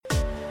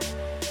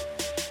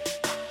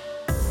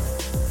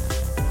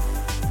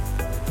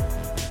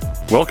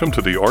Welcome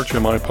to the Arch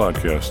MI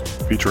podcast,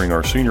 featuring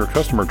our senior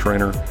customer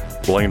trainer,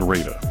 Blaine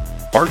Rada.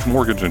 Arch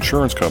Mortgage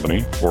Insurance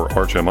Company, or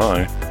Arch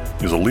MI,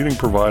 is a leading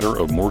provider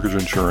of mortgage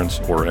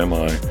insurance, or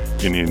MI,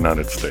 in the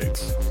United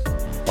States.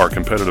 Our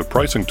competitive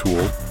pricing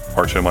tool,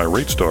 Arch MI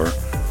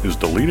RateStar, is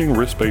the leading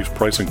risk-based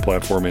pricing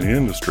platform in the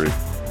industry,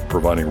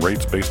 providing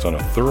rates based on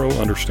a thorough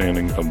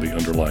understanding of the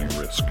underlying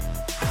risk.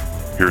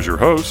 Here's your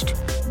host,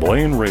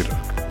 Blaine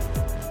Rada.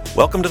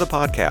 Welcome to the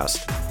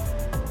podcast.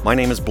 My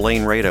name is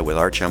Blaine Rada with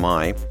Arch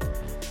MI.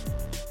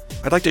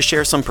 I'd like to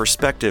share some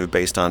perspective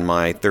based on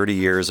my 30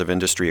 years of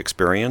industry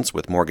experience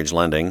with mortgage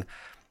lending,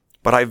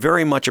 but I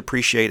very much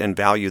appreciate and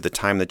value the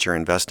time that you're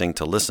investing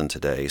to listen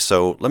today.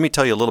 So let me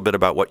tell you a little bit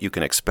about what you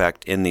can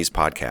expect in these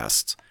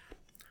podcasts.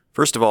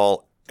 First of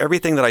all,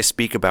 everything that I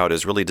speak about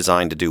is really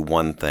designed to do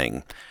one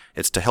thing.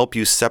 It's to help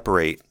you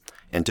separate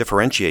and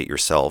differentiate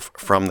yourself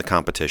from the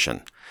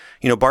competition.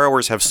 You know,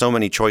 borrowers have so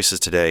many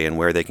choices today in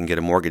where they can get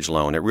a mortgage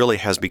loan. It really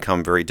has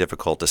become very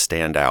difficult to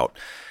stand out.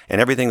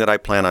 And everything that I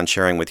plan on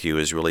sharing with you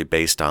is really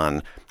based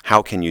on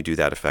how can you do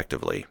that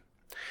effectively.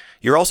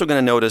 You're also going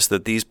to notice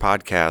that these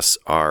podcasts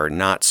are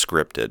not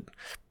scripted.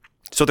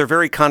 So they're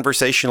very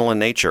conversational in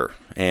nature,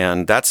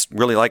 and that's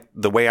really like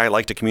the way I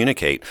like to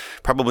communicate.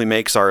 Probably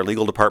makes our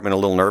legal department a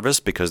little nervous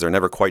because they're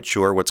never quite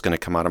sure what's going to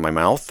come out of my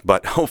mouth,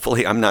 but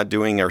hopefully I'm not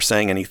doing or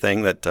saying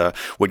anything that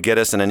would get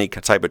us in any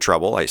type of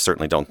trouble. I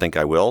certainly don't think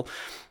I will.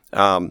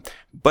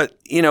 But,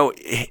 you know,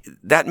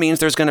 that means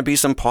there's going to be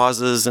some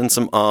pauses and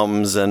some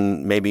ums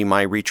and maybe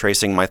my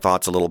retracing my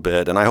thoughts a little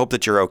bit, and I hope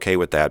that you're okay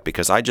with that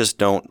because I just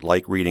don't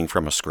like reading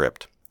from a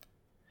script.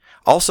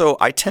 Also,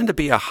 I tend to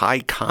be a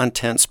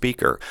high-content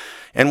speaker,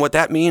 and what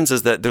that means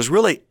is that there's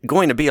really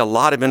going to be a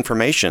lot of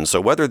information. So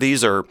whether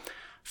these are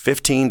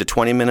 15 to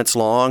 20 minutes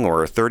long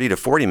or 30 to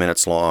 40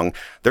 minutes long,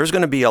 there's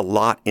going to be a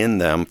lot in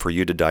them for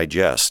you to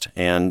digest.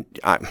 And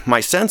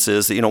my sense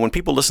is that, you know, when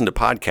people listen to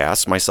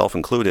podcasts, myself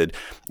included,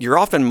 you're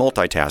often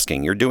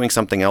multitasking. You're doing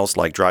something else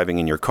like driving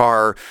in your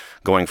car,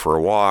 going for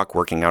a walk,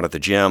 working out at the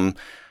gym.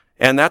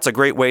 And that's a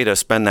great way to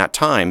spend that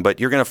time, but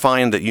you're going to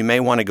find that you may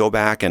want to go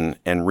back and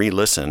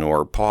re-listen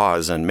or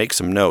pause and make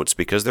some notes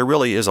because there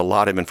really is a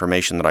lot of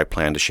information that I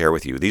plan to share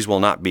with you. These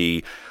will not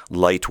be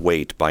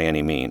lightweight by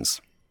any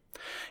means.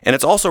 And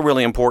it's also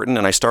really important,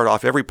 and I start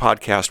off every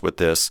podcast with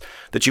this,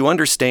 that you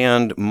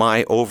understand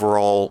my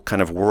overall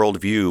kind of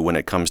worldview when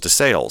it comes to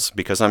sales,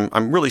 because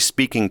I'm really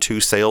speaking to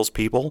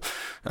salespeople,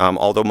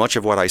 although much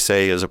of what I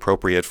say is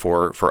appropriate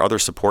for other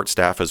support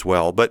staff as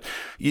well. But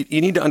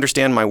you need to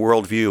understand my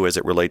worldview as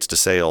it relates to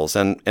sales,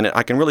 and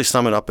I can really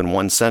sum it up in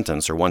one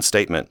sentence or one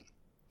statement,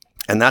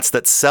 and that's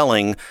that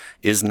selling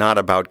is not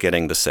about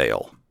getting the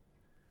sale.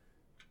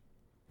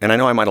 And I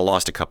know I might have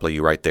lost a couple of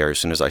you right there as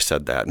soon as I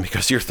said that,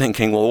 because you're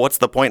thinking, well, what's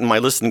the point in my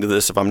listening to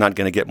this if I'm not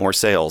going to get more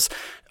sales?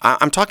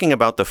 I'm talking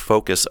about the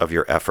focus of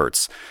your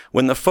efforts.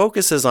 When the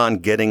focus is on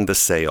getting the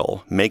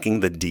sale, making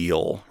the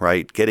deal,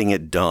 right, getting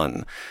it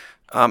done,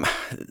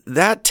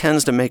 that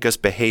tends to make us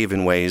behave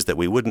in ways that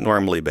we wouldn't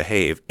normally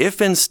behave.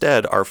 If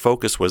instead our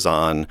focus was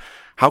on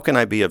how can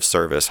I be of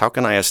service? How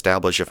can I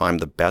establish if I'm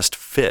the best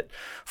fit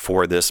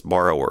for this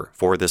borrower,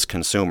 for this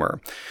consumer?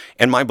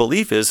 And my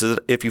belief is that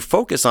if you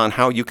focus on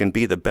how you can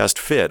be the best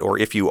fit, or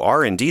if you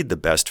are indeed the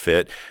best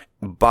fit,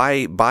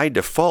 by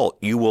default,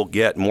 you will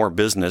get more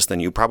business than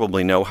you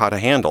probably know how to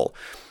handle.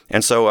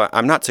 And so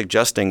I'm not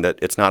suggesting that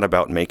it's not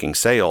about making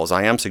sales.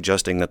 I am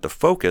suggesting that the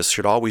focus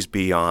should always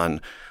be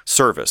on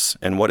service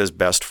and what is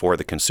best for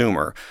the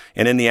consumer.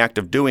 And in the act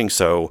of doing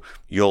so,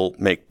 you'll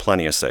make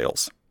plenty of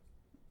sales.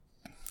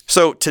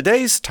 So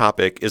today's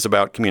topic is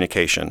about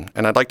communication,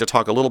 and I'd like to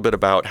talk a little bit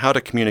about how to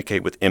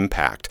communicate with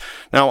impact.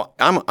 Now,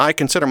 I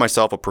consider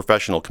myself a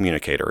professional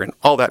communicator, and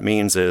all that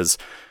means is,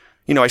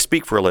 you know, I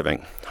speak for a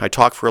living, I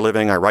talk for a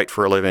living, I write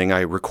for a living,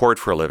 I record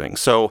for a living.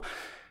 So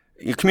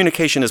your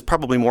communication is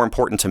probably more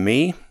important to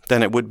me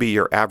than it would be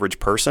your average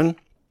person.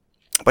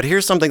 But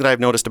here's something that I've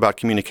noticed about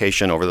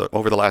communication over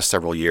the last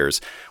several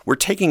years. We're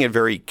taking it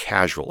very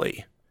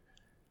casually.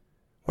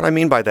 What I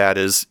mean by that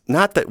is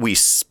not that we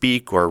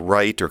speak or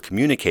write or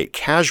communicate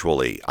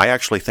casually. I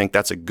actually think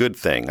that's a good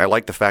thing. I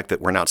like the fact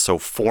that we're not so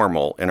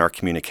formal in our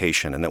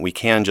communication and that we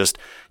can just,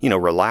 you know,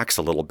 relax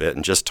a little bit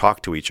and just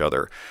talk to each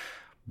other.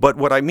 But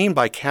what I mean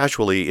by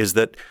casually is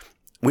that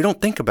we don't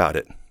think about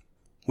it.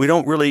 We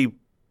don't really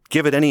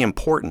give it any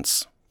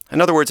importance.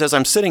 In other words, as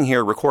I'm sitting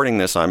here recording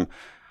this, I'm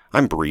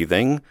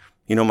breathing.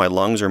 You know, my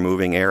lungs are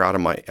moving air out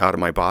of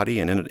my body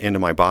and into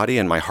my body,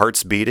 and my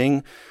heart's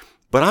beating.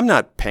 But I'm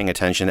not paying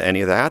attention to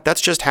any of that.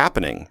 That's just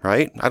happening,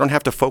 right? I don't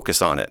have to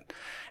focus on it.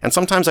 And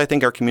sometimes I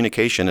think our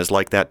communication is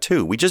like that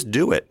too. We just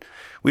do it.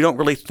 We don't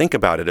really think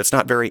about it. It's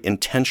not very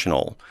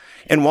intentional.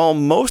 And while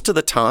most of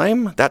the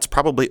time that's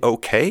probably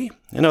okay,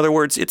 in other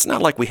words, it's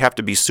not like we have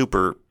to be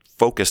super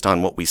focused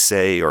on what we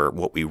say or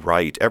what we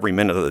write every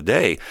minute of the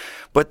day.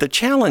 But the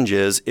challenge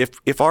is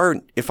if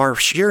our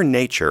sheer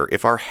nature,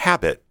 if our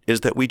habit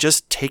is that we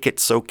just take it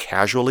so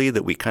casually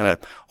that we kind of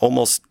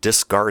almost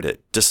discard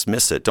it,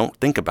 dismiss it, don't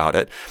think about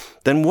it,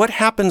 then what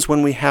happens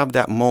when we have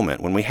that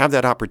moment, when we have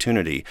that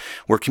opportunity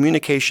where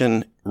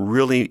communication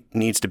really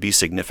needs to be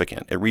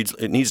significant.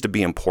 It needs to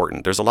be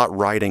important. There's a lot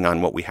riding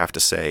on what we have to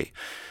say.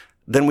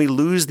 Then we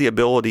lose the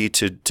ability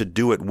to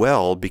do it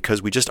well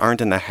because we just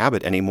aren't in the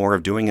habit anymore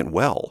of doing it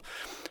well.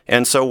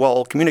 And so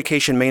while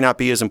communication may not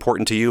be as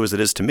important to you as it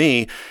is to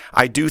me,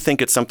 I do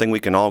think it's something we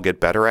can all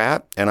get better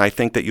at. And I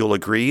think that you'll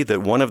agree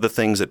that one of the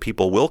things that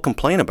people will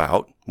complain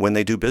about when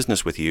they do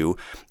business with you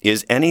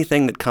is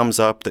anything that comes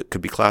up that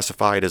could be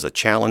classified as a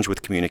challenge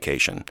with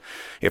communication.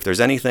 If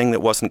there's anything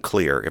that wasn't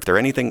clear, if there's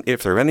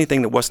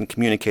anything that wasn't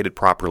communicated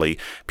properly,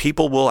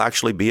 people will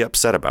actually be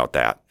upset about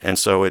that. And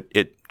so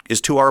it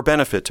is to our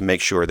benefit to make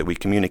sure that we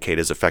communicate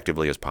as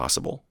effectively as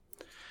possible.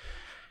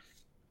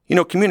 You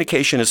know,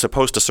 communication is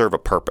supposed to serve a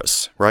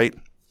purpose, right?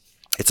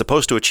 It's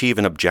supposed to achieve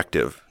an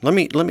objective. Let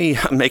me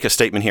make a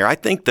statement here. I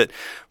think that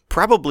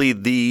probably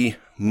the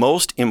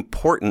most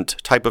important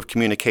type of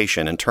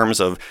communication in terms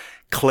of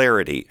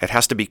clarity, it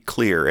has to be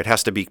clear, it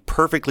has to be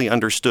perfectly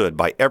understood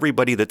by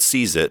everybody that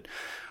sees it,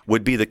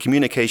 would be the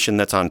communication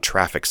that's on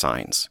traffic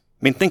signs.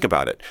 I mean, think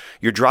about it.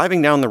 You're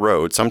driving down the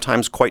road,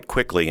 sometimes quite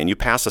quickly, and you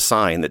pass a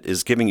sign that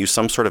is giving you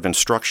some sort of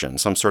instruction,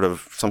 some sort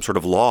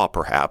of law,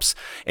 perhaps,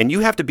 and you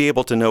have to be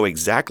able to know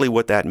exactly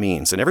what that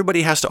means. And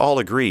everybody has to all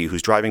agree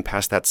who's driving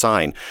past that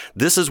sign.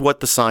 This is what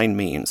the sign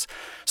means.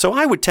 So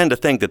I would tend to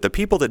think that the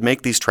people that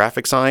make these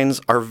traffic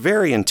signs are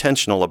very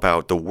intentional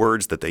about the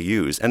words that they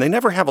use, and they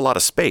never have a lot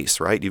of space,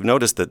 right? You've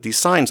noticed that these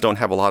signs don't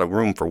have a lot of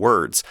room for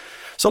words.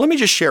 So let me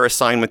just share a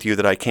sign with you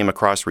that I came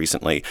across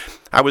recently.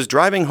 I was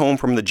driving home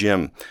from the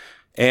gym,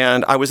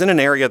 and I was in an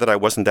area that I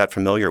wasn't that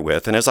familiar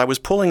with, and as I was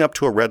pulling up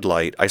to a red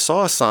light, I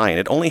saw a sign.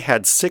 It only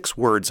had 6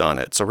 words on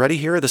it. So ready?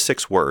 Here are the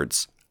 6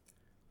 words.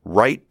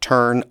 Right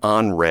turn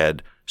on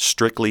red,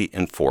 strictly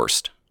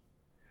enforced.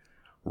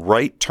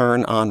 Right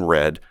turn on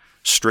red,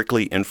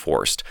 strictly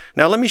enforced.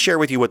 Now let me share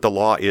with you what the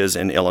law is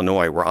in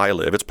Illinois, where I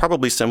live. It's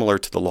probably similar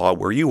to the law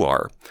where you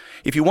are.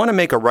 If you want to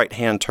make a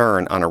right-hand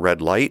turn on a red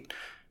light,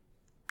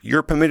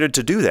 you're permitted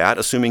to do that,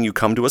 assuming you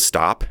come to a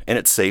stop and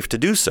it's safe to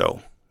do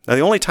so. Now,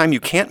 the only time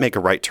you can't make a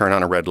right turn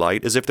on a red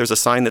light is if there's a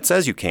sign that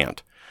says you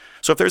can't.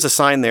 So if there's a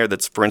sign there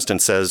that, for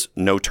instance, says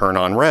no turn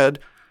on red,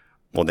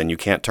 well, then you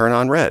can't turn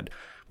on red.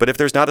 But if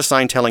there's not a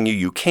sign telling you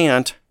you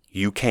can't,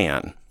 you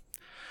can.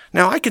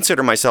 Now, I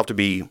consider myself to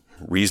be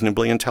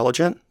reasonably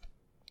intelligent,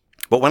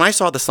 but when I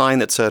saw the sign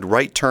that said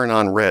right turn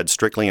on red,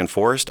 strictly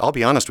enforced, I'll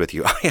be honest with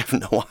you, I have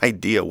no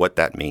idea what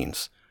that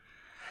means.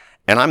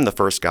 And I'm the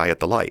first guy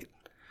at the light.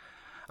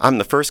 I'm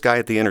the first guy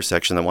at the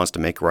intersection that wants to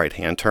make a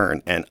right-hand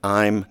turn, and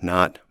I'm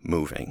not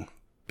moving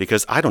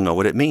because I don't know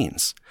what it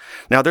means.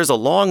 Now, there's a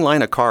long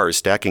line of cars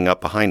stacking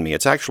up behind me.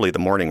 It's actually the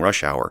morning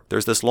rush hour.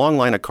 There's this long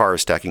line of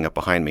cars stacking up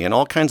behind me in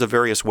all kinds of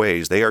various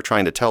ways. They are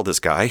trying to tell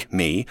this guy,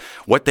 me,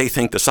 what they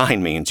think the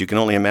sign means. You can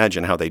only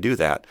imagine how they do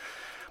that.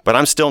 But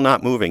I'm still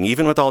not moving.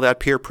 Even with all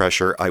that peer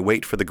pressure, I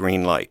wait for the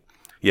green light.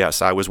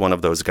 Yes, I was one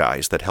of those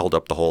guys that held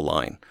up the whole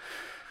line.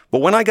 But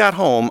when I got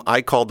home,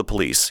 I called the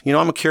police. You know,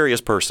 I'm a curious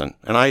person,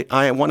 and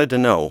I wanted to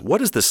know, what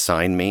does this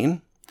sign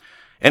mean?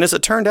 And as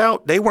it turned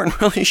out, they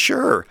weren't really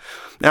sure.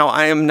 Now,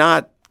 I am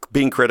not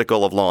being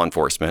critical of law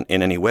enforcement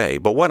in any way,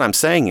 but what I'm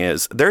saying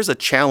is there's a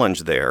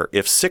challenge there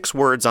if 6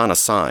 words on a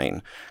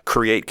sign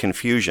create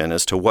confusion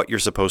as to what you're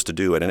supposed to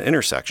do at an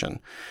intersection.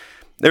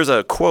 There's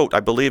a quote,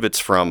 I believe it's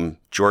from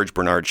George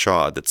Bernard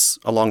Shaw, that's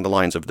along the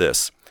lines of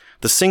this.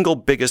 The single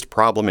biggest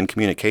problem in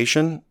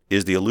communication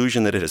is the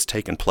illusion that it has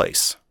taken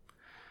place.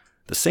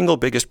 The single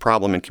biggest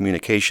problem in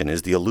communication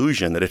is the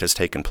illusion that it has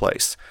taken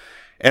place.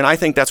 And I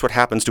think that's what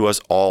happens to us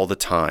all the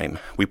time.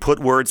 We put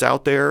words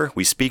out there,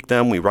 we speak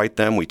them, we write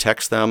them, we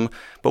text them,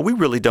 but we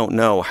really don't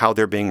know how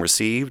they're being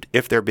received,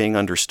 if they're being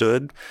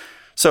understood.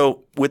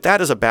 So with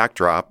that as a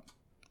backdrop,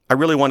 I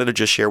really wanted to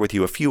just share with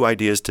you a few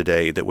ideas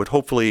today that would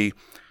hopefully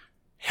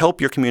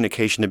help your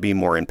communication to be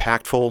more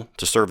impactful,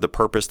 to serve the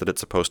purpose that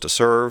it's supposed to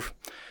serve.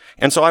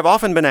 And so I've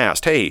often been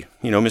asked, hey,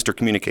 Mr.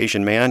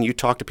 Communication Man, you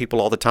talk to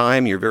people all the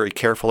time. You're very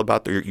careful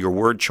about your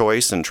word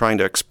choice and trying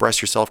to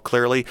express yourself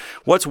clearly.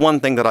 What's one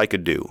thing that I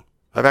could do?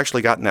 I've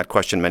actually gotten that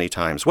question many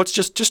times. What's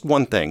just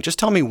one thing? Just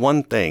tell me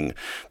one thing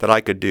that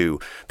I could do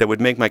that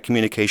would make my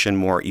communication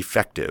more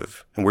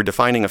effective. And we're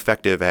defining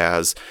effective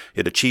as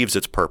it achieves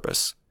its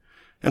purpose.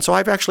 And so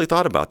I've actually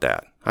thought about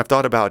that. I've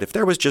thought about if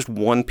there was just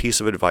one piece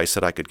of advice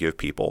that I could give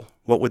people,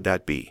 what would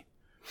that be?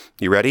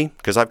 You ready?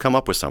 Because I've come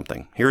up with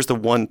something. Here's the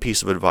one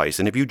piece of advice.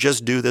 And if you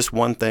just do this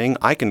one thing,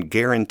 I can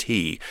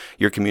guarantee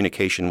your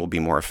communication will be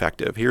more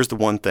effective. Here's the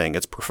one thing.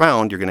 It's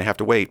profound. You're going to have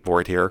to wait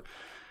for it here.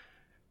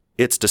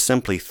 It's to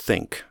simply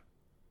think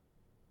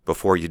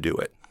before you do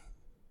it.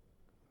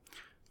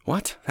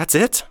 What? That's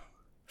it?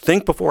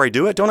 Think before I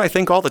do it? Don't I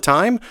think all the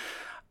time?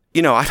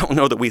 I don't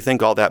know that we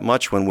think all that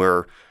much when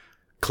we're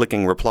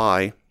clicking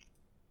reply,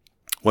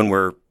 when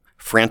we're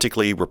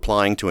frantically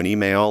replying to an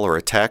email or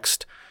a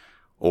text,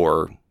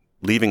 or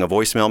leaving a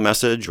voicemail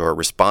message or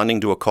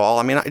responding to a call.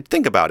 I mean,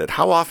 think about it.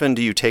 How often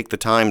do you take the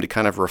time to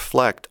kind of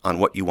reflect on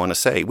what you want to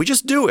say? We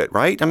just do it,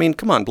 right? I mean,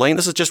 come on, Blaine,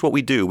 this is just what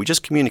we do. We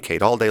just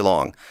communicate all day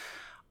long.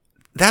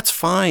 That's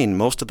fine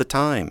most of the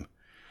time.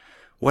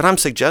 What I'm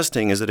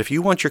suggesting is that if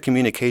you want your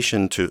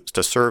communication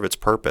to serve its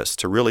purpose,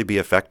 to really be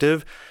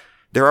effective,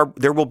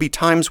 there will be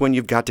times when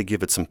you've got to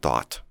give it some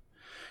thought.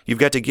 You've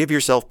got to give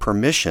yourself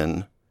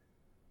permission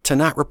to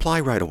not reply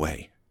right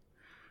away,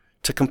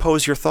 to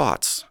compose your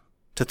thoughts,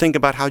 to think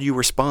about how you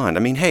respond.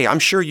 I mean, hey, I'm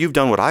sure you've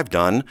done what I've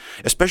done,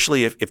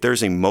 especially if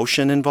there's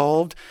emotion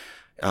involved.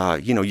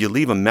 You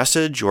leave a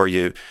message or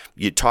you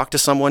talk to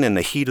someone in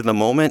the heat of the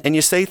moment and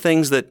you say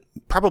things that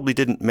probably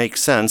didn't make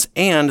sense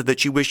and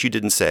that you wish you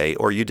didn't say,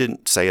 or you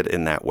didn't say it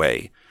in that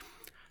way.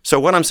 So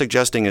what I'm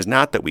suggesting is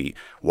not that we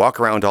walk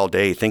around all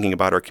day thinking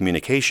about our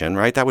communication,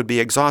 right? That would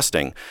be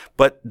exhausting,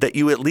 but that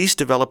you at least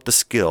develop the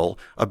skill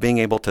of being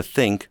able to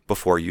think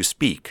before you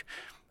speak.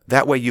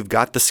 That way you've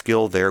got the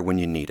skill there when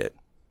you need it.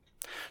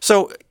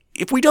 So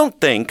if we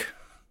don't think,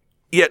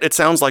 yet it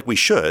sounds like we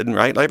should,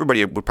 right?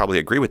 Everybody would probably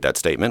agree with that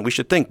statement. We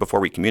should think before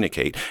we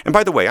communicate. And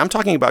by the way, I'm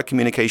talking about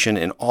communication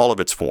in all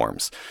of its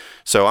forms.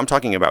 So I'm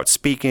talking about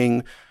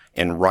speaking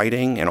and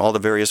writing and all the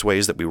various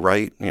ways that we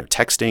write,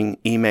 texting,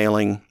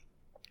 emailing,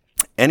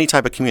 any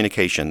type of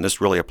communication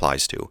this really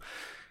applies to.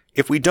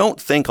 If we don't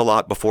think a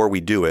lot before we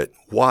do it,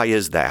 why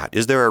is that?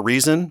 Is there a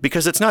reason?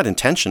 Because it's not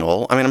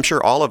intentional. I mean, I'm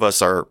sure all of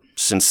us are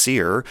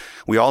sincere.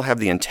 We all have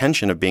the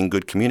intention of being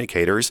good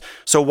communicators.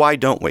 So why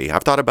don't we?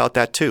 I've thought about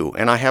that too.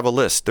 And I have a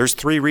list. There's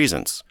 3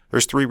 reasons.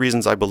 There's 3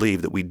 reasons I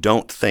believe that we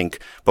don't think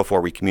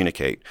before we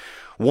communicate.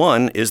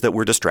 One is that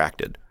we're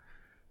distracted.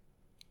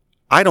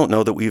 I don't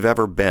know that we've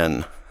ever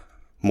been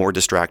more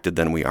distracted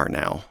than we are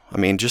now. I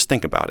mean, just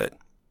think about it.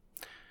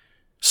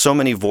 So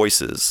many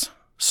voices,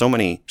 so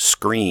many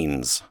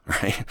screens,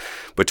 right?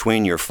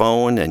 Between your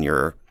phone and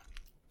your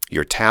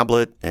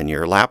tablet and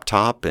your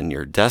laptop and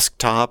your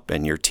desktop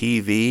and your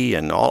TV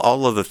and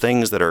all of the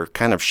things that are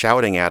kind of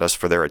shouting at us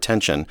for their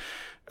attention.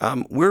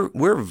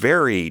 We're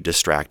very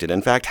distracted.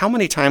 In fact, how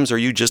many times are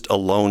you just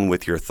alone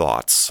with your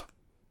thoughts?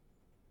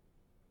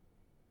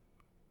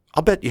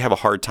 I'll bet you have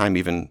a hard time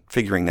even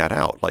figuring that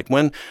out. Like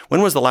when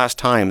was the last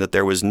time that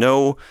there was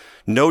no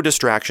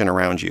distraction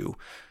around you?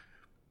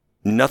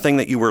 Nothing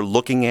that you were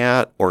looking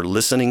at or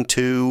listening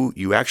to.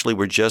 You actually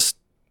were just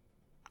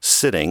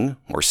sitting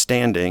or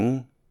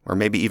standing or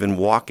maybe even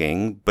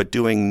walking, but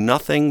doing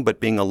nothing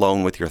but being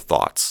alone with your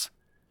thoughts.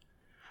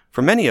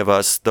 For many of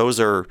us, those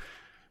are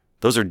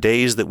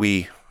days that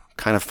we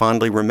kind of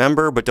fondly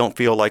remember, but don't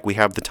feel like we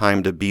have the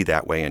time to be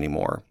that way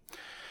anymore.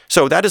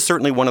 So that is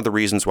certainly one of the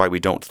reasons why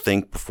we don't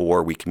think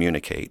before we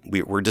communicate.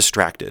 We're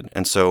distracted.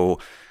 And so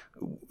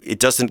it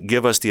doesn't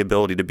give us the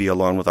ability to be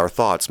alone with our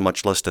thoughts,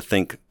 much less to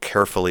think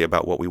carefully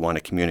about what we want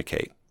to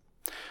communicate.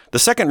 The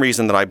second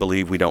reason that I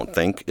believe we don't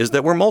think is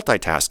that we're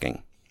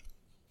multitasking.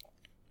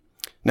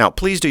 Now,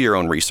 please do your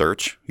own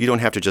research. You don't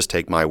have to just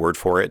take my word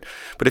for it.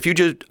 But if you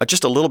do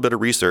just a little bit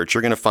of research,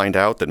 you're going to find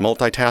out that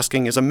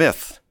multitasking is a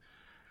myth.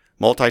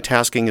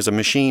 Multitasking is a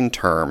machine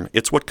term.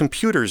 It's what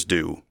computers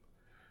do.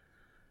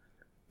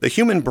 The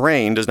human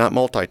brain does not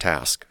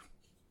multitask.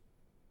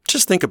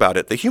 Just think about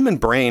it. The human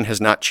brain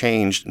has not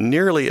changed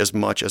nearly as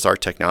much as our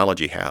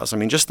technology has. I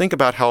mean, just think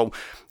about how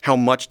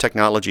much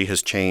technology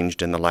has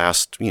changed in the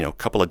last,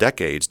 couple of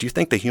decades. Do you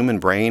think the human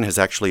brain has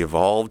actually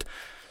evolved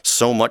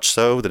so much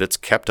so that it's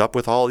kept up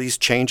with all these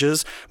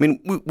changes? I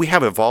mean, we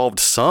have evolved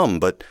some,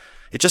 but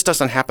it just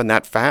doesn't happen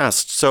that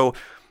fast. So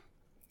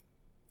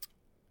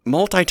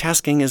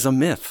multitasking is a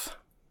myth.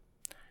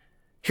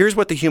 Here's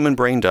what the human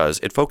brain does.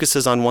 It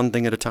focuses on one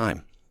thing at a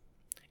time.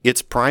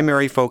 Its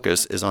primary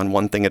focus is on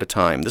one thing at a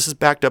time. This is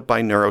backed up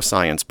by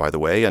neuroscience, by the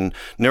way, and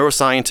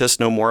neuroscientists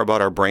know more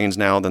about our brains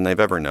now than they've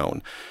ever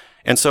known.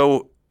 And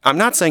so I'm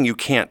not saying you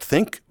can't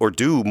think or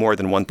do more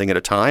than one thing at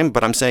a time,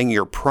 but I'm saying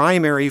your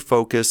primary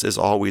focus is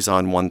always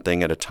on one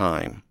thing at a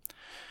time.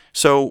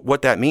 So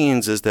what that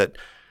means is that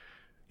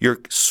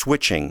you're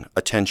switching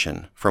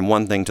attention from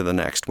one thing to the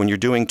next. When you're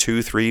doing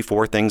 2, 3,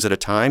 4 things at a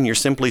time, you're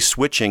simply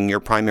switching your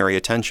primary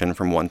attention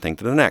from one thing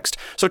to the next.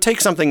 So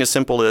take something as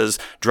simple as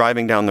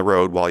driving down the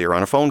road while you're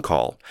on a phone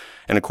call.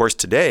 And of course,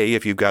 today,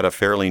 if you've got a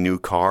fairly new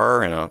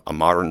car and a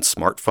modern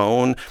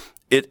smartphone,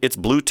 it's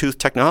Bluetooth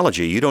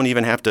technology. You don't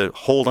even have to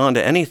hold on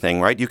to anything,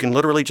 right? You can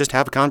literally just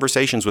have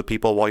conversations with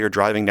people while you're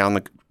driving down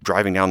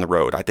the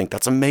road. I think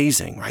that's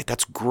amazing, right?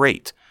 That's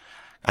great.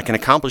 I can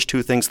accomplish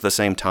 2 things at the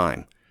same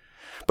time.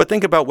 But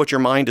think about what your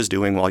mind is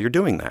doing while you're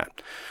doing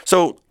that.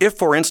 So if,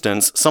 for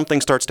instance,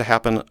 something starts to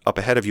happen up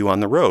ahead of you on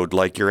the road,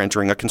 like you're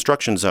entering a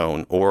construction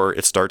zone, or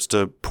it starts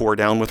to pour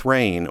down with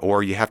rain,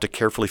 or you have to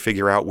carefully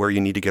figure out where you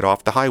need to get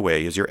off the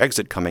highway, is your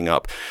exit coming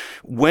up?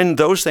 When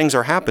those things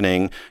are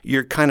happening,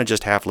 you're kind of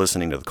just half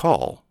listening to the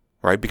call,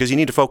 right? Because you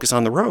need to focus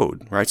on the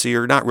road, right? So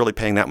you're not really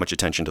paying that much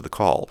attention to the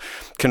call.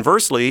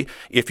 Conversely,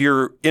 if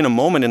you're in a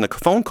moment in the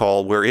phone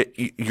call where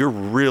you're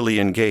really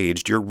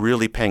engaged, you're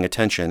really paying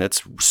attention,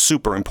 it's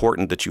super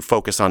important that you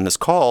focus on this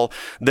call,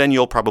 then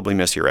you'll probably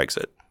miss your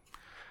exit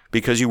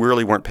because you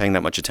really weren't paying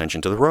that much attention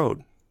to the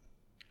road.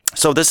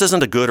 So this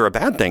isn't a good or a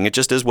bad thing. It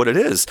just is what it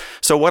is.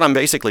 So what I'm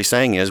basically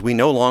saying is we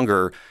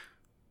never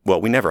have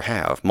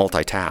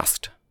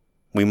multitasked.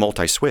 We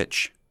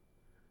multi-switch.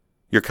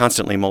 You're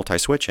constantly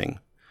multi-switching.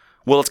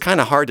 Well, it's kind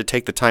of hard to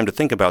take the time to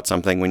think about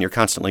something when you're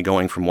constantly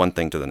going from one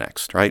thing to the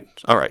next, right?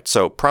 All right,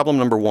 so problem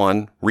number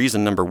one,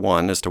 reason number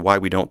one as to why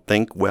we don't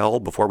think well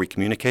before we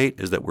communicate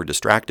is that we're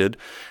distracted.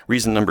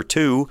 Reason number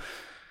two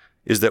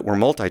is that we're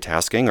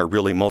multitasking or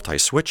really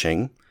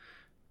multi-switching.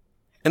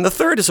 And the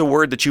third is a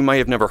word that you might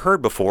have never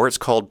heard before. It's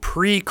called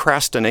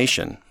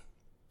precrastination.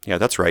 Yeah,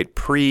 that's right,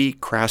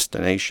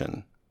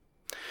 precrastination.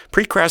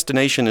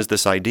 Precrastination is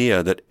this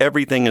idea that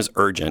everything is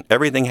urgent.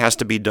 Everything has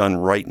to be done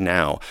right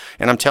now.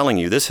 And I'm telling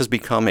you, this has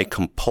become a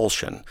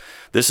compulsion.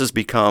 This has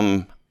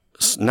become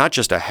not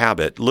just a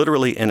habit,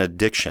 literally an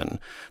addiction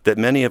that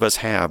many of us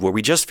have, where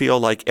we just feel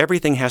like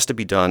everything has to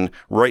be done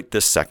right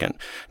this second.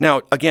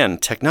 Now, again,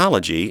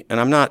 technology, and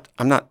I'm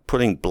not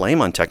putting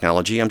blame on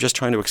technology, I'm just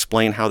trying to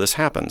explain how this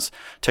happens.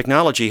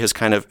 Technology has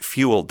kind of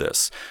fueled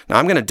this. Now,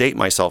 I'm going to date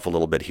myself a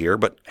little bit here,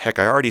 but heck,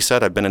 I already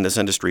said I've been in this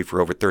industry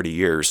for over 30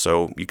 years,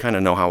 so you kind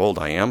of know how old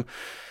I am.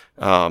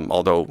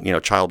 Although,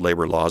 child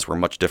labor laws were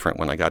much different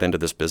when I got into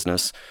this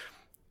business.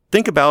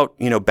 Think about,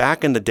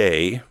 back in the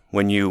day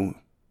when you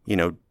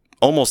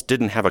almost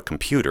didn't have a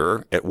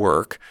computer at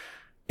work.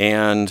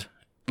 And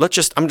I'm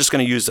just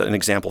going to use an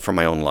example from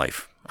my own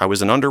life. I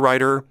was an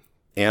underwriter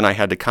and I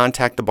had to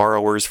contact the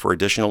borrowers for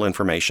additional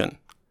information.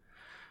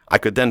 I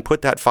could then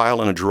put that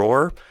file in a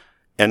drawer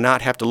and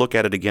not have to look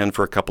at it again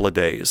for a couple of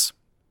days.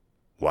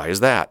 Why is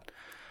that?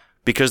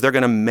 Because they're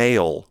going to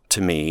mail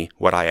to me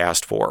what I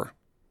asked for.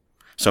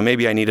 So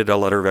maybe I needed a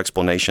letter of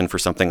explanation for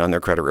something on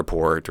their credit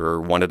report or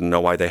wanted to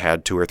know why they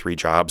had 2 or 3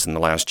 jobs in the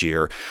last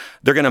year.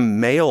 They're going to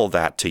mail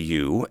that to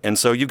you. And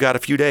so you've got a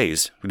few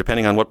days,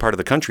 depending on what part of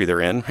the country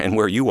they're in and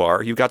where you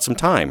are, you've got some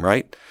time,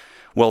 right?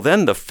 Well,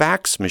 then the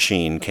fax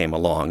machine came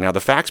along. Now, the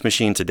fax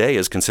machine today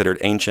is considered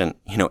ancient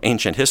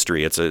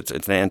history. It's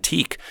an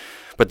antique.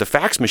 But the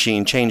fax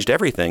machine changed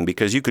everything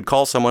because you could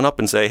call someone up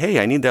and say, hey,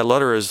 I need that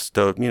letter as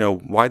to,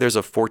 why there's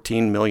a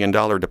 $14 million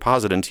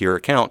deposit into your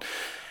account.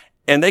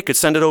 And they could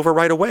send it over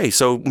right away.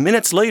 So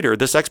minutes later,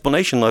 this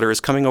explanation letter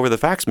is coming over the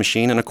fax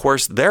machine. And of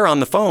course, they're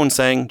on the phone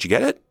saying, did you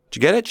get it? Did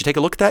you get it? Did you take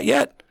a look at that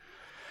yet?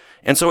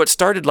 And so it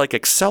started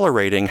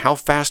accelerating how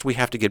fast we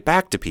have to get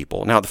back to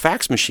people. Now, the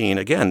fax machine,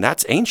 again,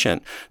 that's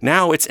ancient.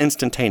 Now it's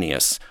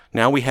instantaneous.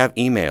 Now we have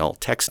email,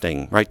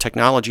 texting, right?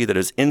 Technology that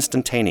is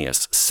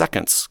instantaneous.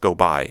 Seconds go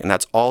by, and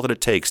that's all that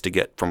it takes to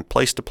get from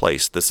place to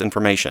place this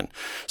information.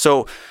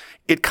 So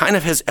it kind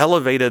of has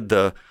elevated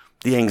the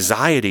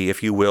anxiety,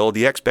 if you will,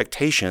 the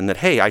expectation that,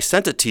 hey, I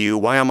sent it to you.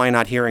 Why am I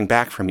not hearing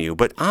back from you?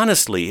 But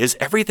honestly, is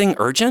everything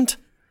urgent?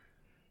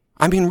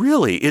 I mean,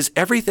 really, is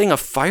everything a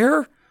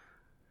fire?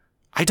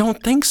 I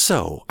don't think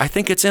so. I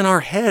think it's in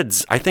our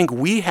heads. I think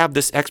we have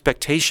this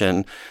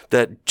expectation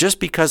that just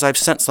because I've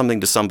sent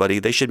something to somebody,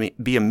 they should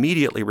be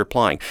immediately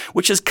replying,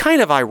 which is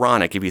kind of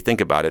ironic if you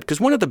think about it,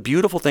 because one of the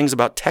beautiful things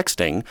about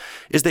texting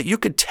is that you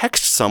could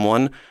text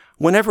someone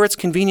whenever it's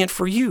convenient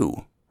for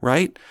you,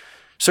 right?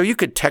 So you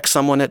could text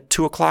someone at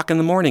 2 o'clock in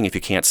the morning if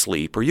you can't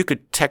sleep, or you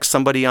could text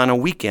somebody on a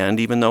weekend,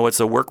 even though it's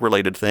a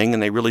work-related thing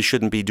and they really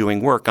shouldn't be doing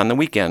work on the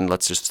weekend,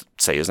 let's just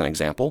say as an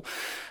example.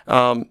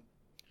 And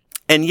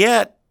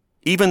yet,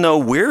 even though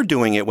we're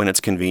doing it when it's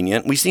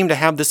convenient, we seem to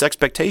have this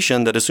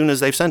expectation that as soon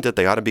as they've sent it,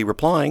 they ought to be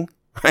replying.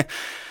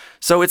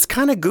 So it's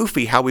kind of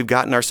goofy how we've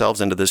gotten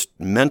ourselves into this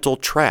mental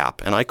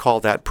trap, and I call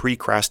that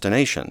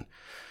precrastination.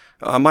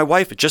 My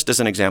wife, just as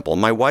an example,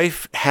 my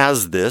wife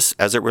has this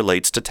as it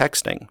relates to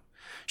texting.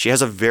 She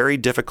has a very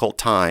difficult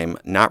time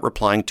not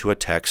replying to a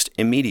text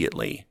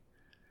immediately.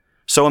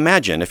 So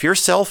imagine if your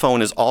cell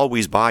phone is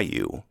always by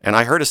you, and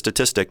I heard a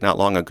statistic not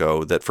long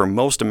ago that for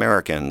most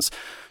Americans,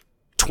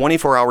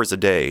 24 hours a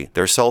day,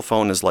 their cell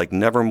phone is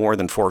never more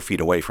than 4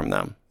 feet away from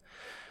them.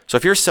 So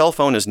if your cell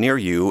phone is near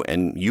you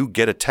and you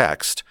get a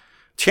text,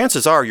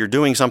 chances are you're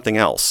doing something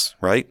else,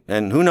 right?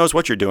 And who knows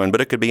what you're doing,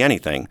 but it could be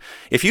anything.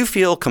 If you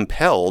feel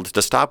compelled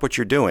to stop what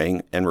you're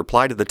doing and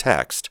reply to the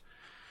text,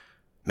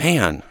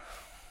 man,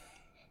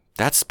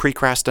 that's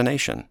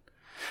precrastination.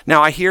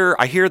 Now, I hear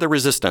the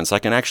resistance. I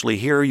can actually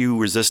hear you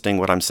resisting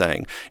what I'm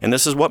saying. And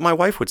this is what my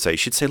wife would say.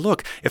 She'd say,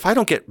 look, if I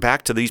don't get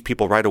back to these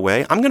people right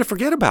away, I'm going to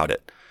forget about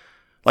it.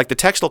 The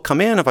text will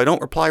come in. If I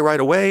don't reply right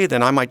away,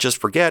 then I might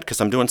just forget because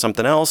I'm doing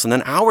something else. And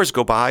then hours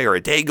go by or a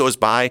day goes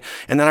by.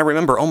 And then I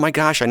remember, oh my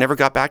gosh, I never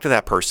got back to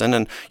that person.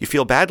 And you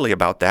feel badly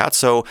about that.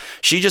 So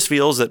she just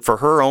feels that for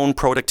her own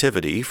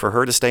productivity, for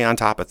her to stay on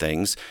top of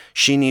things,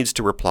 she needs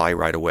to reply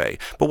right away.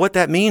 But what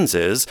that means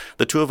is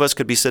the two of us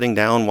could be sitting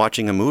down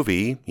watching a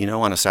movie,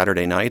 on a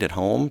Saturday night at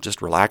home, just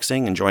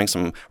relaxing, enjoying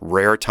some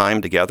rare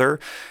time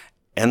together.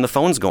 And the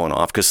phone's going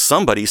off because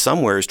somebody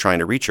somewhere is trying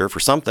to reach her for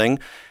something.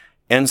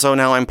 And so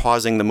now I'm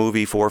pausing the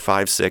movie 4,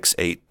 5, 6,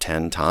 8,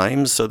 10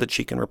 times so that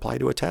she can reply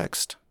to a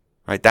text,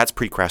 right? That's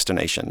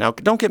precrastination. Now,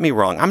 don't get me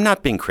wrong. I'm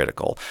not being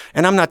critical,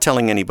 and I'm not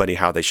telling anybody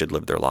how they should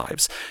live their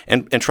lives.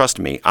 And trust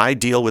me, I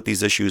deal with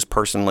these issues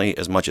personally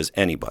as much as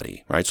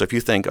anybody, right? So if you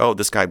think, oh,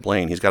 this guy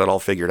Blaine, he's got it all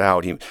figured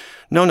out.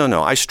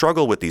 No. I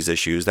struggle with these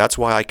issues. That's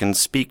why I can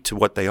speak to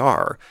what they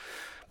are.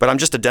 But I'm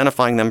just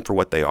identifying them for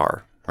what they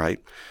are, right?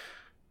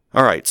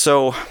 All right,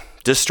 so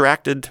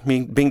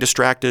being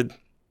distracted.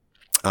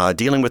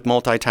 dealing with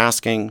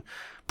multitasking,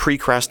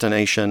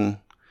 procrastination.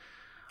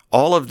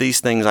 All of these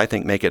things, I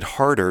think, make it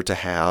harder to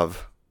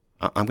have,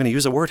 I'm going to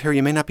use a word here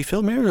you may not be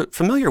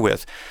familiar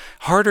with,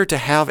 harder to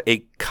have a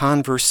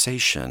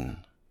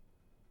conversation.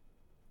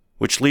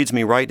 Which leads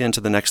me right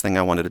into the next thing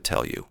I wanted to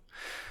tell you.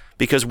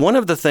 Because one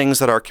of the things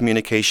that our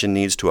communication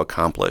needs to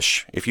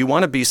accomplish, if you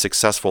want to be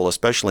successful,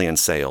 especially in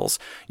sales,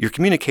 your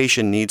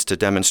communication needs to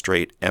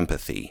demonstrate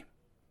empathy.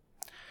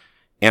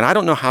 And I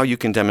don't know how you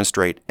can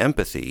demonstrate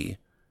empathy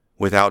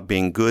without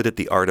being good at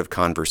the art of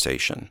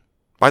conversation.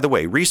 By the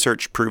way,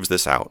 research proves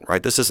this out,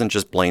 right? This isn't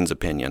just Blaine's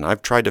opinion.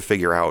 I've tried to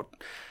figure out,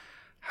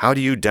 how do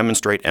you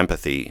demonstrate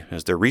empathy?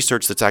 Is there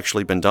research that's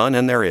actually been done?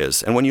 And there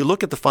is. And when you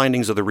look at the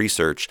findings of the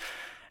research,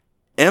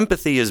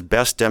 empathy is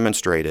best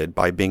demonstrated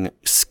by being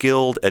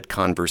skilled at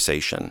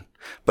conversation.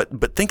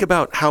 But think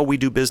about how we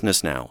do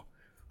business now.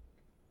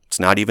 It's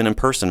not even in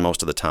person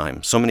most of the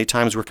time. So many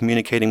times we're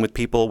communicating with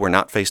people, we're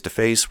not face to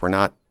face, we're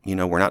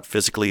not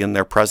physically in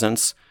their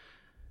presence.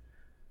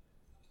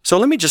 So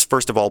let me just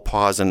first of all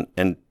pause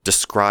and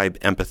describe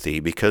empathy,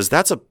 because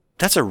that's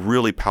a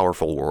really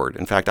powerful word.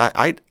 In fact,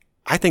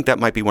 I think that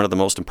might be one of the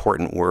most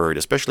important words,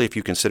 especially if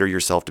you consider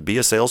yourself to be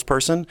a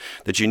salesperson,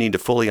 that you need to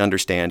fully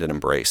understand and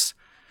embrace.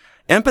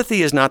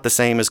 Empathy is not the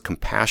same as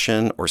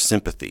compassion or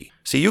sympathy.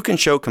 See, you can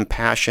show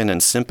compassion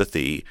and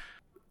sympathy,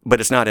 but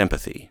it's not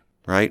empathy,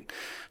 right?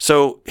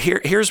 So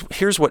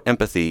here's what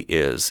empathy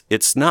is.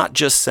 It's not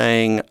just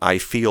saying, I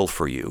feel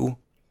for you.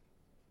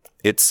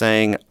 It's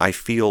saying, I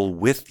feel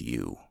with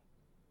you.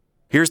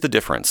 Here's the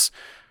difference.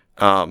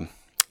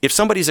 If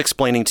somebody's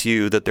explaining to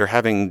you that they're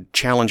having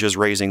challenges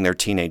raising their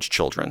teenage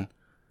children,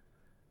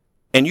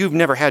 and you've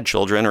never had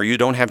children or you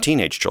don't have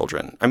teenage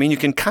children, I mean, you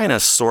can kind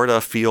of sort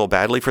of feel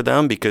badly for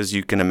them because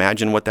you can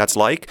imagine what that's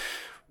like.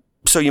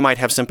 So you might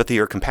have sympathy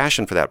or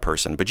compassion for that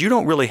person, but you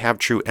don't really have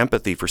true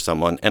empathy for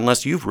someone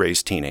unless you've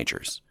raised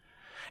teenagers.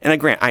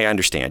 And I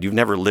understand you've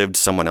never lived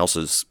someone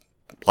else's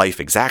life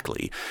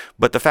exactly,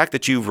 but the fact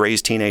that you've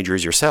raised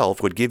teenagers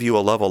yourself would give you a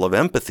level of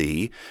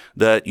empathy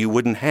that you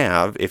wouldn't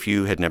have if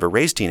you had never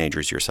raised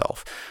teenagers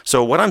yourself.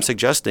 So what I'm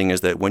suggesting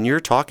is that when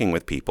you're talking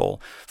with people,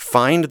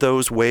 find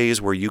those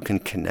ways where you can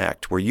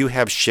connect, where you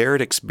have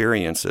shared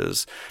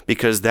experiences,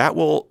 because that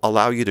will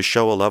allow you to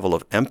show a level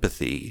of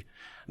empathy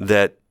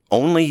that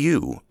only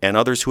you and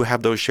others who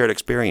have those shared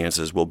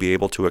experiences will be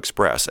able to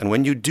express. And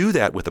when you do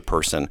that with a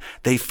person,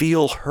 they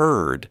feel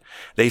heard,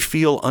 they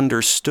feel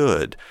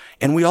understood.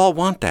 And we all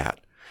want that.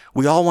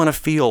 We all want to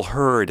feel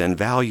heard and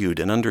valued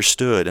and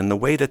understood. And the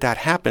way that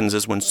happens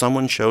is when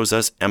someone shows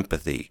us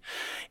empathy.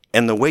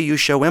 And the way you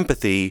show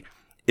empathy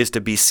is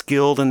to be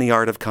skilled in the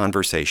art of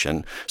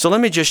conversation. So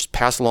let me just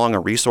pass along a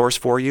resource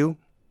for you.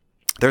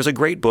 There's a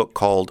great book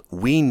called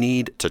We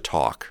Need to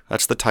Talk.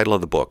 That's the title of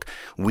the book,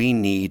 We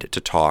Need to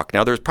Talk.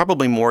 Now, there's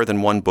probably more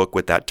than one book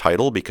with that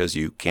title because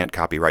you can't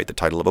copyright the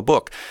title of a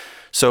book.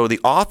 So the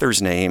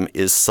author's name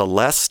is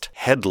Celeste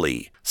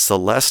Headlee.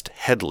 Celeste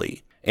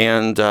Headlee.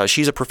 And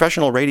she's a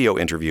professional radio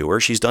interviewer.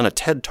 She's done a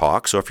TED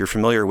Talk. So if you're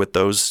familiar with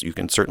those, you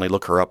can certainly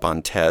look her up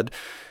on TED.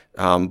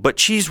 But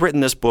she's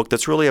written this book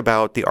that's really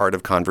about the art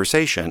of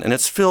conversation, and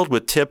it's filled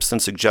with tips and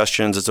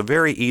suggestions. It's a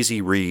very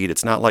easy read.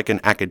 It's not like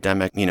an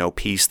academic,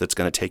 piece that's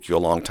going to take you a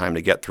long time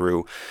to get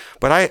through.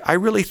 But I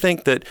really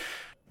think that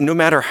no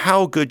matter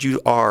how good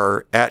you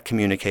are at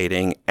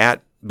communicating,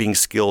 at being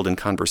skilled in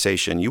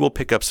conversation, you will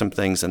pick up some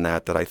things in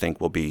that I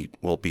think will be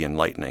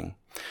enlightening.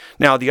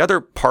 Now, the other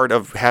part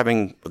of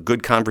having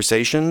good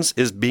conversations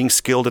is being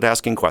skilled at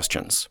asking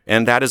questions.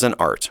 And that is an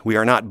art. We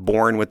are not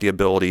born with the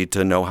ability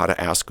to know how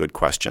to ask good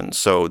questions.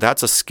 So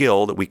that's a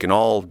skill that we can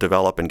all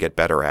develop and get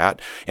better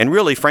at. And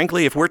really,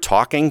 frankly, if we're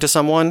talking to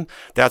someone,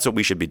 that's what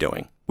we should be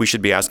doing. We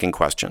should be asking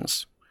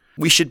questions.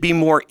 We should be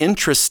more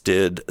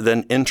interested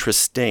than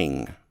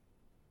interesting.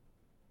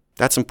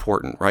 That's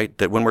important, right?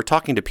 That when we're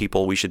talking to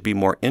people, we should be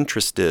more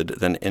interested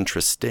than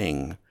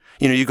interesting.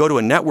 You go to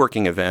a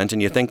networking event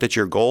and you think that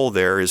your goal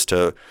there is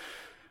to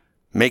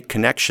make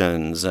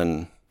connections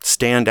and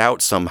stand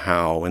out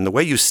somehow. And the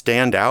way you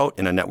stand out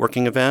in a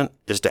networking event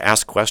is to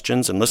ask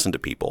questions and listen to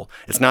people.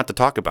 It's not to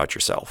talk about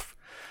yourself.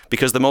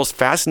 Because the most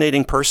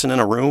fascinating person in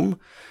a room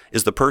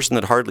is the person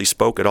that hardly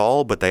spoke at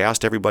all, but they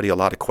asked everybody a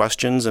lot of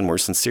questions and were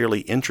sincerely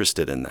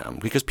interested in them.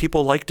 Because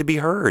people like to be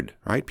heard,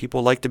 right?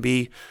 People like to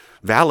be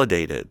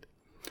validated.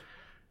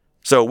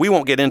 So we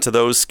won't get into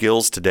those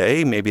skills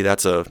today. Maybe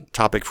that's a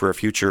topic for a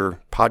future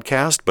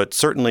podcast, but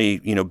certainly,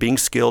 being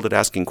skilled at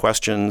asking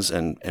questions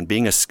and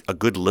being a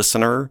good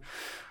listener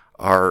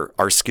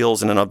are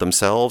skills in and of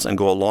themselves and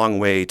go a long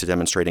way to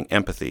demonstrating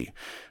empathy.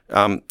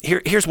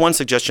 Here's one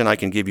suggestion I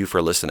can give you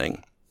for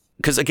listening.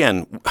 Because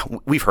again,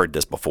 we've heard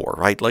this before,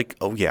 right? Like,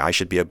 oh yeah, I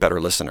should be a better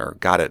listener.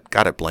 Got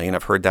it, Blaine.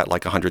 I've heard that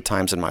like 100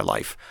 times in my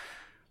life.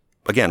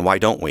 Again, why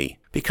don't we?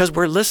 Because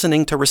we're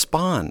listening to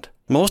respond.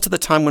 Most of the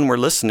time when we're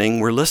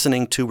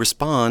listening to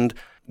respond.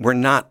 We're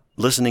not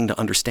listening to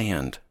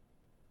understand.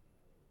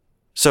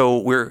 So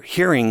we're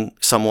hearing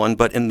someone,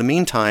 but in the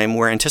meantime,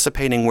 we're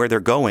anticipating where they're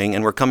going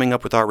and we're coming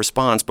up with our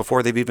response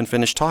before they've even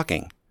finished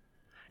talking.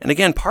 And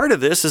again, part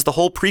of this is the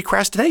whole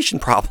procrastination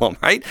problem,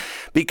 right?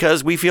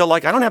 Because we feel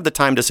like I don't have the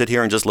time to sit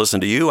here and just listen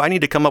to you. I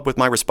need to come up with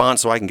my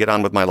response so I can get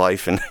on with my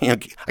life, and I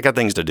got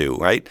things to do,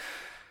 right?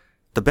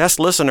 The best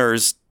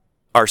listeners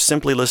are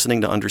simply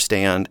listening to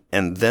understand,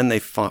 and then they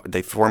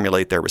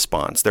formulate their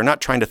response. They're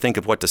not trying to think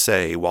of what to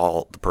say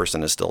while the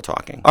person is still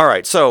talking. All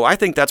right, so I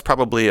think that's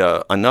probably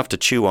enough to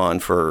chew on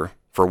for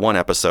one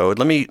episode.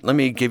 Let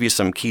me give you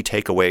some key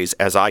takeaways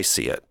as I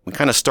see it. We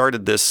kind of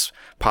started this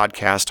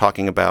podcast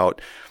talking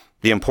about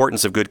the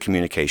importance of good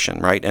communication,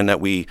 right? And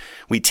that we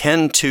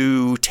tend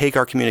to take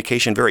our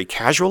communication very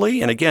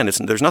casually. And again,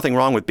 there's nothing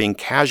wrong with being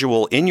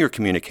casual in your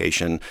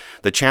communication.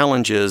 The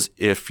challenge is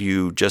if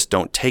you just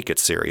don't take it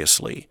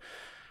seriously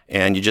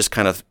and you just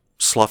kind of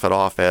slough it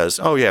off as,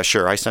 oh yeah,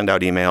 sure, I send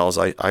out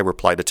emails, I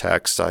reply to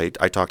texts, I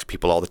talk to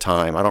people all the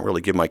time. I don't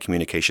really give my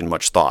communication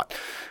much thought.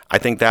 I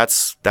think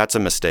that's a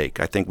mistake.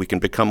 I think we can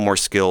become more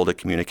skilled at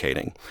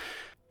communicating.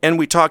 And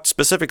we talked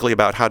specifically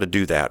about how to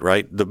do that,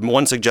 right? The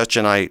one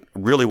suggestion I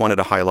really wanted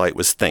to highlight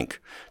was think.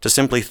 To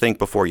simply think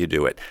before you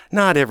do it.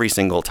 Not every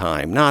single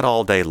time, not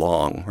all day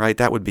long, right?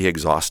 That would be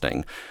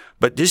exhausting.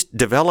 But just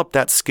develop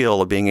that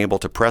skill of being able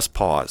to press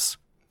pause,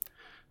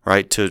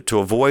 right? To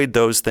avoid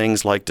those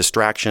things like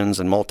distractions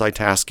and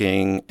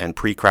multitasking and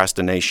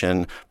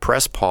procrastination.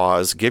 Press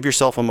pause, give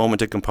yourself a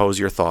moment to compose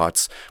your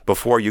thoughts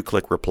before you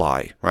click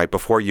reply, right?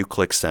 Before you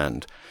click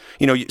send.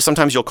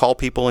 Sometimes you'll call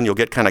people and you'll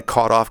get kind of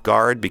caught off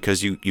guard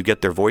because you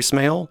get their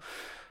voicemail.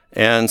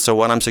 And so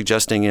what I'm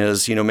suggesting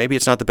is, maybe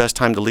it's not the best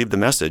time to leave the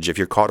message. If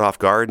you're caught off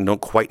guard and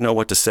don't quite know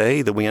what to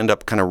say, then we end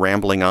up kind of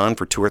rambling on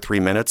for 2 or 3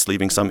 minutes,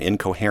 leaving some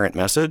incoherent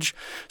message.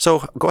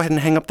 So go ahead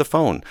and hang up the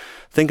phone.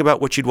 Think about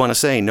what you'd want to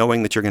say,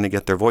 knowing that you're going to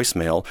get their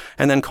voicemail,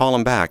 and then call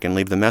them back and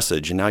leave the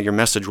message. And now your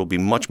message will be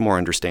much more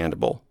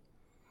understandable.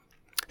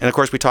 And of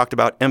course, we talked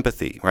about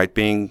empathy, right?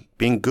 Being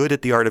good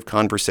at the art of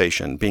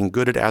conversation, being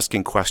good at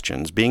asking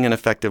questions, being an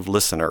effective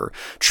listener,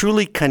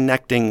 truly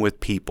connecting with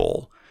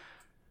people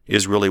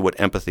is really what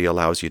empathy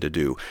allows you to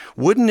do.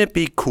 Wouldn't it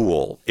be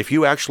cool if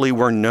you actually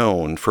were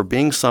known for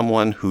being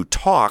someone who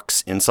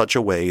talks in such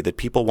a way that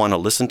people want to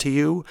listen to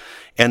you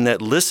and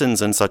that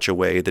listens in such a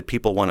way that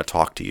people want to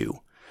talk to you?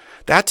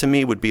 That to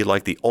me would be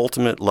like the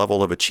ultimate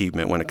level of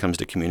achievement when it comes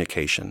to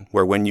communication,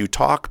 where when you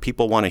talk,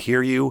 people want to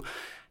hear you,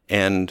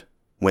 and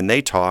when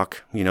they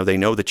talk, they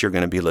know that you're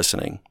going to be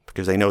listening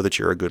because they know that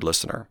you're a good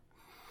listener.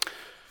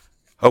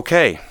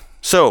 Okay,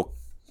 so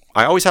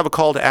I always have a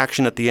call to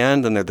action at the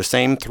end, and they're the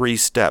same 3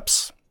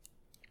 steps.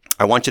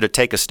 I want you to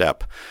take a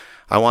step.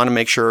 I want to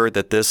make sure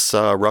that this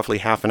roughly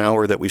half an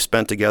hour that we've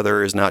spent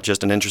together is not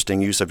just an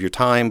interesting use of your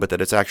time, but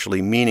that it's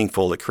actually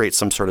meaningful. It creates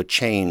some sort of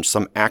change,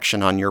 some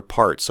action on your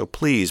part. So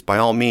please, by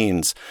all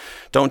means,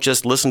 don't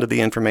just listen to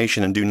the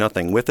information and do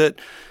nothing with it.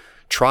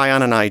 Try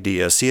on an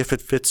idea, see if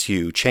it fits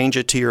you, change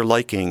it to your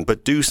liking,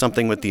 but do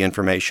something with the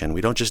information. We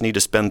don't just need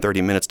to spend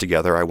 30 minutes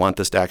together. I want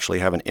this to actually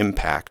have an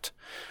impact.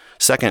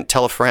 Second,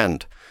 tell a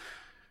friend.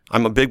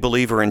 I'm a big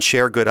believer in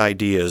share good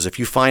ideas. If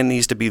you find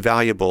these to be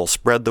valuable,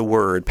 spread the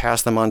word,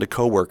 pass them on to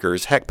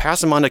coworkers, heck, pass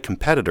them on to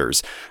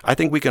competitors. I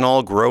think we can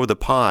all grow the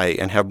pie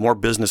and have more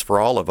business for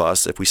all of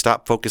us if we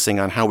stop focusing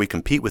on how we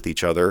compete with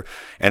each other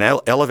and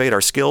elevate our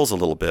skills a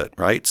little bit,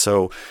 right?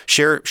 So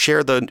share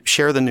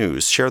the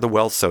news, share the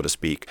wealth, so to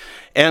speak.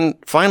 And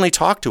finally,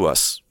 talk to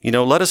us.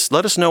 Let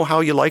us know how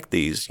you like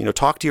these.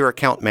 Talk to your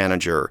account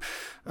manager.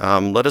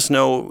 Let us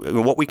know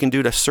what we can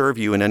do to serve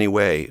you in any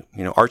way.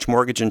 Arch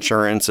Mortgage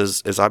Insurance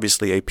is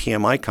obviously a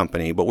PMI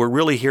company, but we're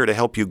really here to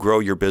help you grow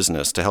your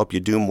business, to help you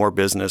do more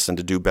business and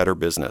to do better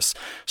business.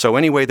 So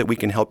any way that we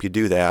can help you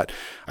do that,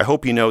 I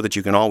hope you know that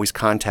you can always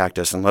contact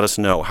us and let us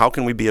know, how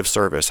can we be of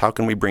service? How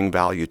can we bring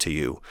value to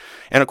you?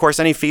 And of course,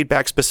 any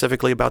feedback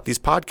specifically about these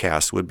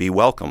podcasts would be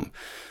welcome.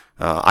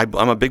 I'm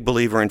a big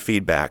believer in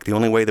feedback. The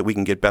only way that we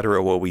can get better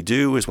at what we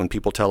do is when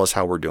people tell us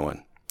how we're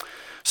doing.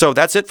 So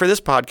that's it for this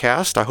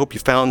podcast. I hope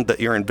you found that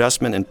your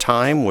investment in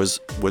time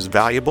was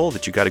valuable,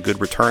 that you got a good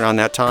return on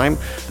that time.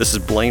 This is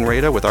Blaine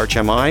Rada with Arch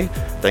MI.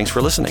 Thanks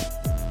for listening.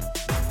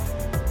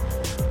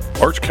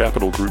 Arch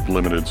Capital Group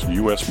Limited's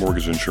U.S.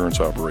 mortgage insurance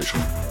operation,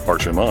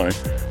 Arch MI,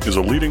 is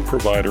a leading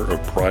provider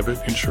of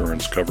private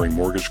insurance covering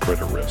mortgage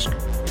credit risk.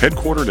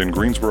 Headquartered in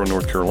Greensboro,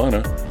 North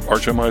Carolina,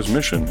 Arch MI's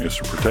mission is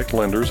to protect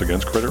lenders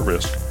against credit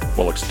risk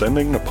while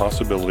extending the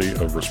possibility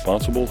of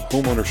responsible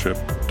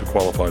homeownership to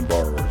qualified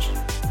borrowers.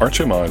 Arch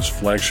MI's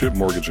flagship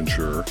mortgage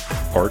insurer,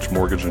 Arch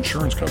Mortgage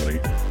Insurance Company,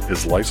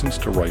 is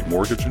licensed to write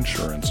mortgage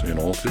insurance in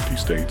all 50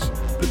 states,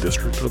 the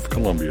District of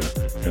Columbia,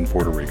 and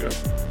Puerto Rico.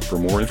 For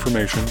more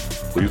information,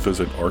 please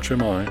visit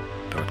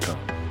archmi.com.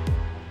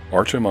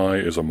 Arch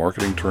MI is a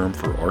marketing term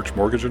for Arch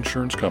Mortgage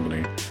Insurance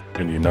Company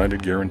and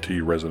United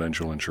Guarantee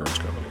Residential Insurance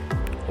Company.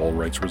 All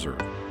rights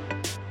reserved.